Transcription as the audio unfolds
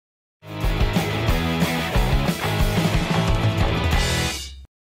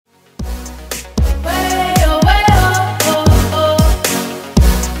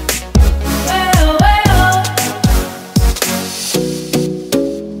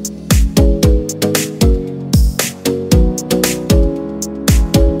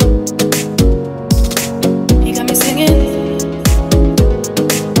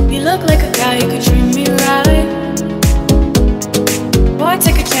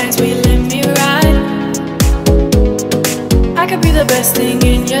chance, will you let me ride? I could be the best thing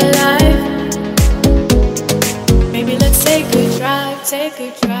in your life. Maybe let's take a drive, take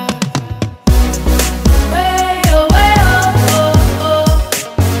a drive. Way oh, way oh, oh, oh.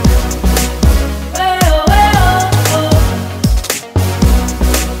 Way oh, way oh, oh.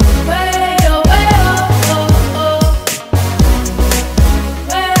 Way oh, way oh, oh, oh.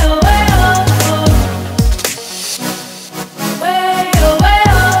 Way oh, way oh, oh. Way oh, way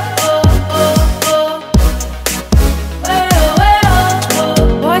oh, oh, oh, oh. Way oh, way oh,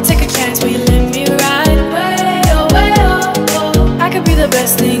 oh. Boy, take a chance, will you let me ride? Way oh, oh. I could be the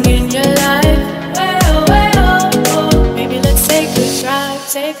best thing in your life. Way oh, oh. Maybe let's take a drive,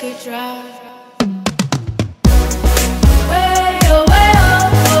 take a drive. Way oh, oh,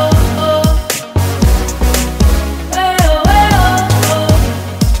 oh. Way oh, oh.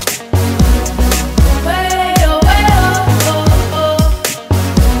 Way oh, oh, oh.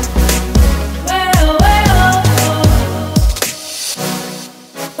 Way oh, oh.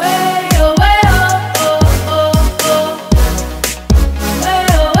 Way oh, oh, oh,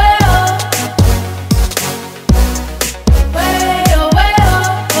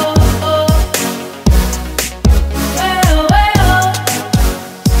 oh. Way oh, oh.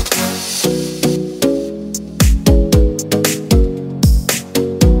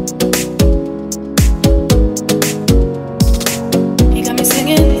 You got me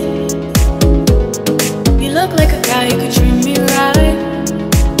singing. You look like a guy who could treat me right.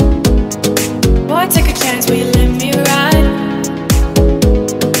 Boy, take a chance, will you let me ride?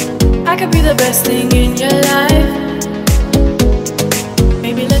 I could be the best thing in your life.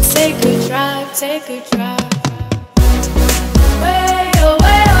 Maybe let's take a drive, take a drive. Way oh,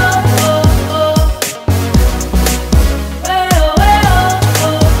 way oh, oh, oh. Way oh, way oh,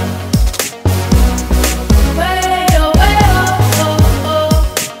 oh. Way oh, way oh, oh, oh.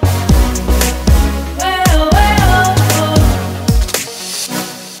 Way oh, way oh, oh.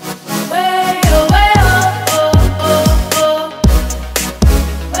 Way oh, way oh, oh, oh, oh.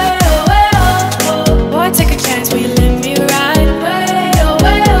 Way oh, way oh, oh. Boy, take a chance, will you let me ride? Way oh,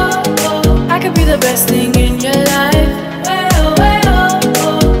 oh. I could be the best thing in your life. Way oh,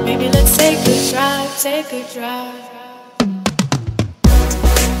 oh. Maybe let's take a drive, take a drive.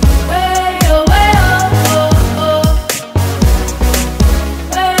 Way oh, oh, oh.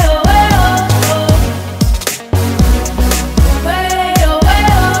 Way oh, oh. Way oh, oh, oh. Way oh, oh. Way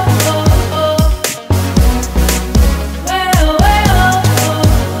oh, oh, oh, oh. Way oh, oh.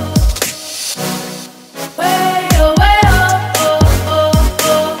 Way oh, oh, oh,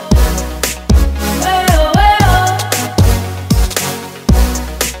 oh.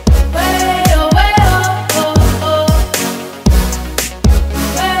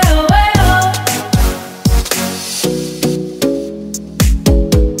 Way oh, oh.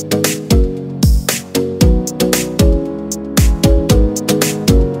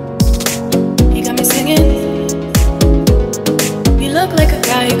 You got me singing. You look like a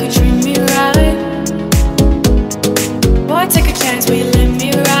guy who could treat me right. Boy, take a chance, will you let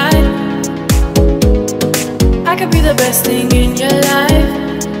me ride? I could be the best thing in your life.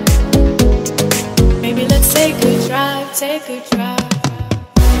 Maybe let's take a drive, take a drive.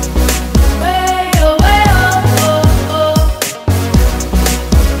 Way oh, oh, oh, oh.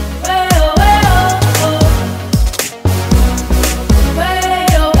 Way oh, oh, oh. Way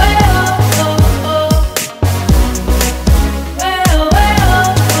oh, oh, oh, oh. Way oh,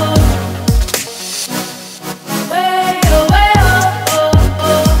 oh, oh. Way oh, oh, oh,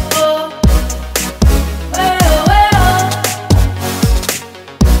 oh, oh. Way oh, oh.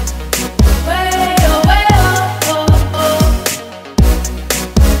 Way oh, oh, oh, oh.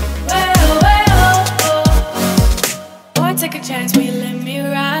 Way oh, oh. Boy, take a chance, will you let me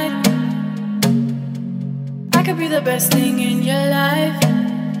ride? I could be the best thing in your life.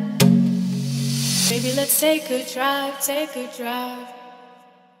 Maybe let's take a drive, take a drive.